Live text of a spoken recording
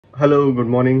Hello, good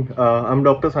morning. I'm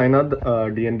Dr. Sainath,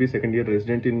 DNB second year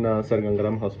resident in Sir Ganga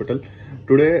Ram Hospital.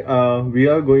 Today, we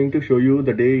are going to show you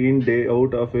the day in, day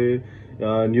out of a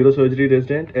neurosurgery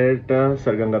resident at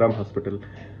Sir Ganga Ram Hospital.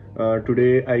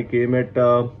 Today, I came at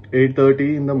 8:30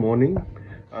 in the morning.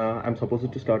 I'm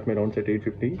supposed to start my rounds at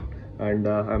 8:15, and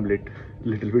I'm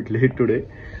little bit late today.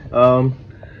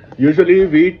 Usually,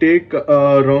 we take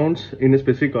rounds in a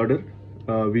specific order.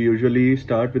 We usually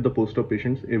start with the post-op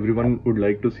patients. Everyone would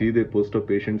like to see their post-op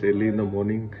patients early in the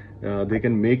morning. They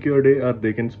can make your day or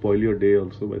they can spoil your day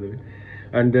also, by the way.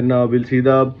 And then we'll see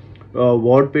the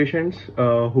ward patients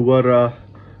who are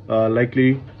likely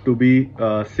to be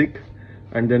sick.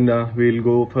 And then we'll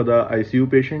go for the ICU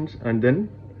patients, and then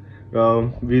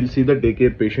we'll see the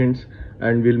daycare patients,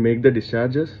 and we'll make the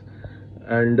discharges,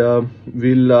 and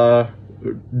we'll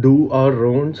do our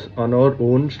rounds on our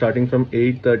own starting from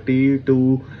 8:30 to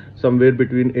somewhere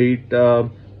between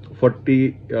 8:40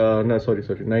 no sorry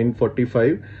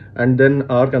 9:45, and then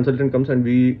our consultant comes and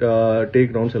we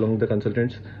take rounds along the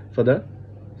consultants for the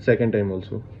second time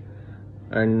also.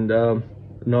 And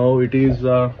now it is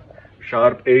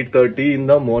sharp 8:30 in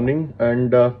the morning,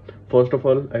 and first of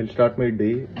all I'll start my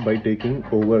day by taking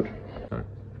over.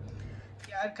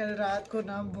 यार कल रात को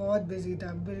ना बहुत busy था,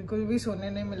 बिल्कुल भी सोने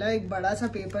नहीं मिला। एक बड़ा सा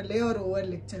पेपर ले और over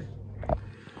lecture.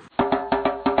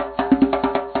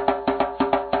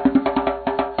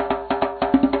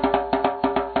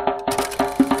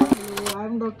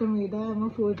 I'm Dr. Meeda. I'm a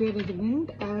fourth year resident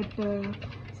at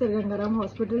Sir Ganga Ram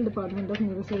Hospital, Department of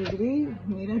Neurosurgery.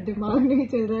 मेरा दिमाग नहीं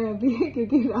चल रहा है अभी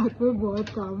क्योंकि रात में बहुत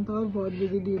काम था और बहुत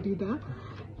बिजी ड्यूटी था,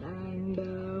 एंड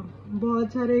बहुत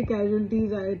सारे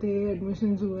कैजुअलिटीज आए थे,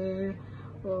 एडमिशन्स हुए,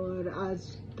 और आज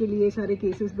के लिए सारे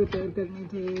केसेस प्रिपेयर करने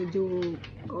थे जो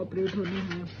ऑपरेट होने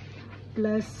हैं,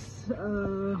 प्लस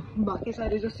बाकी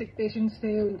सारे जो सिक पेशेंट्स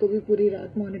थे उनको भी पूरी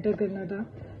रात मॉनिटर करना था।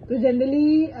 तो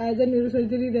generally as a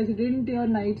neurosurgery resident your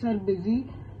nights are busy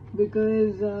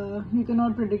because you can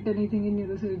not predict anything in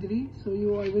neurosurgery, so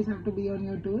you always have to be on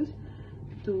your toes.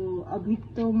 तो अभी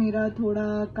तो मेरा थोड़ा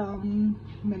काम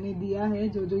मैंने दिया है,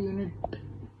 जो जो यूनिट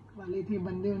वाले थे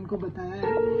बंदे उनको बताया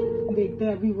है, देखते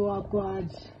हैं अभी वो आपको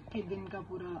आज के दिन का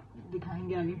पूरा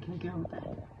दिखाएंगे आगे क्या क्या होता है।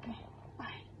 Okay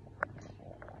bye.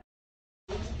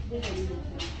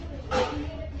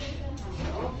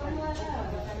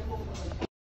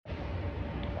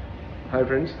 Hi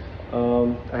friends,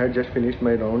 I had just finished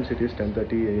my rounds. It is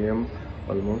 10:30 a.m.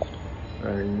 almost,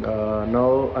 and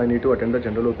now I need to attend the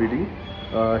general OPD.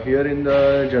 Here in the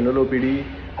general OPD,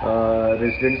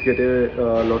 residents get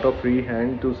a lot of free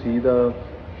hand to see the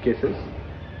cases.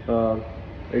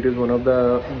 It is one of the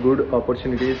good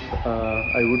opportunities,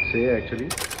 I would say actually.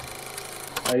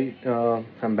 I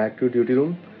am back to duty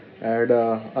room. I had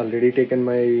already taken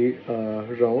my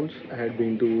rounds. I had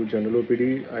been to general OPD.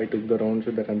 I took the rounds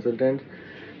with the consultants,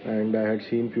 and I had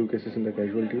seen few cases in the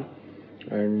casualty.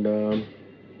 And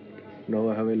now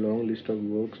I have a long list of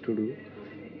works to do.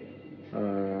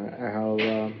 I have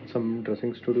some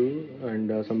dressings to do,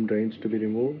 and some drains to be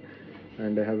removed,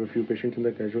 and I have a few patients in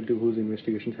the casualty whose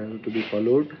investigations have to be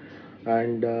followed,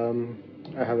 and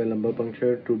I have a lumbar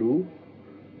puncture to do,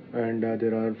 and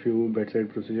there are few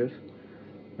bedside procedures,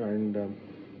 and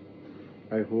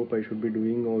I hope I should be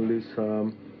doing all this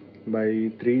by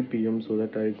 3 p.m. so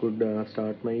that I could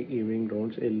start my evening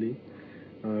rounds early.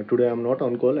 Today I'm not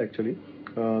on call actually,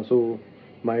 so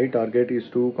my target is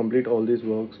to complete all these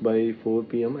works by 4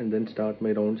 p.m. and then start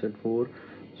my rounds at 4,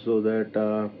 so that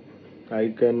I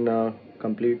can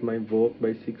complete my work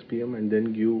by 6 p.m. and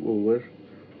then give over,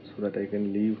 so that I can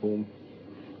leave home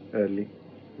early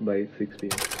by 6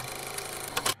 p.m.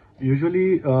 Usually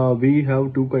we have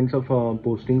two kinds of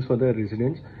postings for the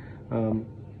residents.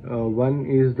 One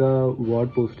is the ward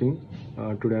posting.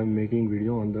 Today I'm making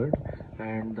video on that,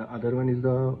 and the other one is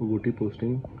the OT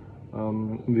posting.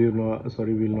 We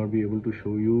will not be able to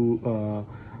show you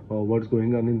what's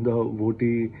going on in the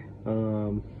OT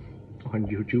on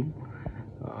YouTube,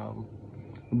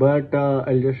 but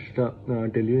I'll just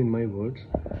tell you in my words.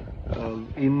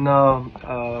 In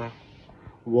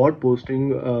ward posting,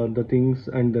 the things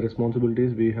and the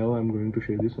responsibilities we have, I'm going to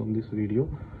share this on this video.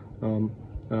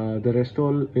 The rest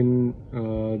all in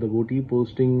the OT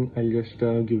posting, I'll just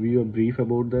give you a brief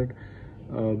about that.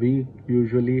 We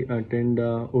usually attend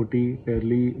OT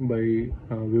early by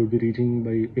we will be reaching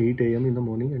by 8 a.m. in the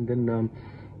morning, and then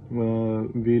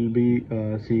we'll be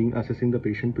assessing the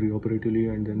patient preoperatively,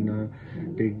 and then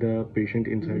take the patient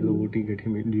inside the OT, get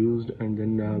him induced, and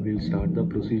then we'll start the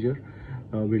procedure.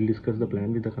 We'll discuss the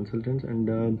plan with the consultants, and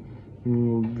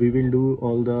we will do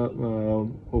all the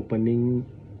opening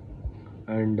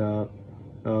and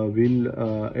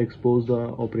will expose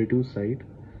the operative site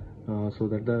so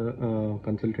that the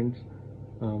consultants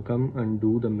come and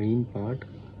do the main part,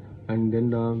 and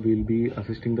then we'll be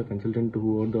assisting the consultant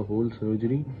throughout the whole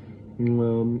surgery.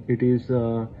 It is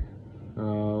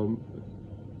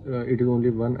only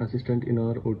one assistant in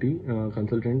our OT,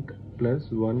 consultant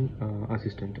plus one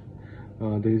assistant.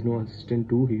 There is no assistant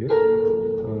 2 here,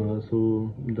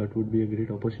 so that would be a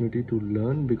great opportunity to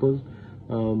learn, because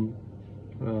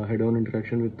head-on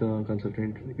interaction with the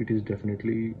consultant, it is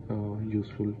definitely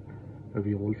useful,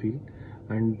 we all feel.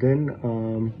 And then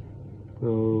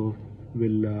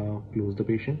we'll close the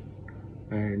patient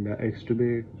and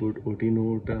extubate, put OT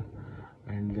note,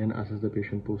 and then assess the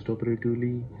patient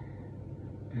post-operatively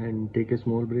and take a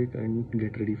small break and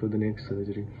get ready for the next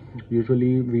surgery.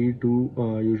 Usually we do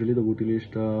usually the OT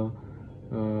list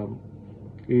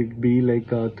it be like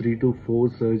 3 to 4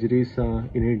 surgeries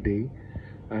in a day,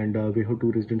 and we have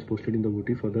 2 residents posted in the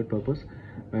OT for that purpose.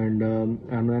 And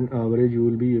on an average you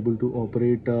will be able to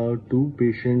operate 2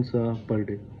 patients per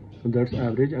day. So that's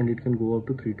average, and it can go up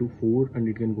to 3 to 4, and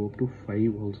it can go up to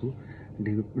 5 also,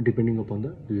 depending upon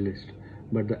the list.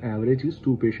 But the average is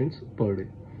 2 patients per day.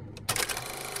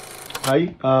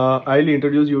 Hi, I'll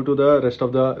introduce you to the rest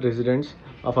of the residents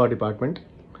of our department.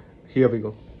 Here we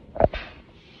go.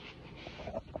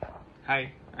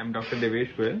 Hi, I'm Dr.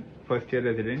 Devesh Goyal, first year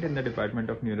resident in the Department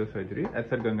of Neurosurgery at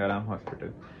Ganga Ram Hospital.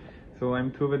 So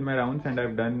I'm through with my rounds and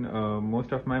I've done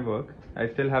most of my work. I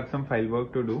still have some file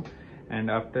work to do, and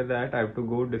after that I have to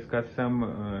go discuss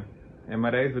some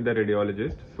MRIs with the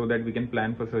radiologist so that we can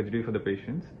plan for surgery for the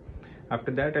patients.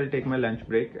 After that I'll take my lunch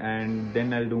break and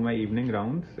then I'll do my evening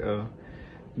rounds. On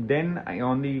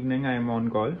the evening I am on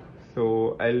call.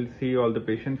 So I'll see all the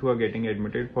patients who are getting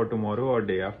admitted for tomorrow or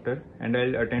day after, and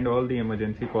I'll attend all the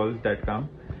emergency calls that come.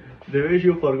 Devesh,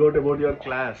 you forgot about your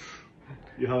class.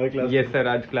 You have a class? Yes sir,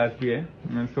 आज class भी है.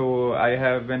 So I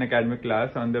have an academic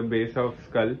class on the base of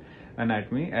skull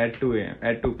anatomy at 2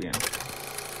 p.m.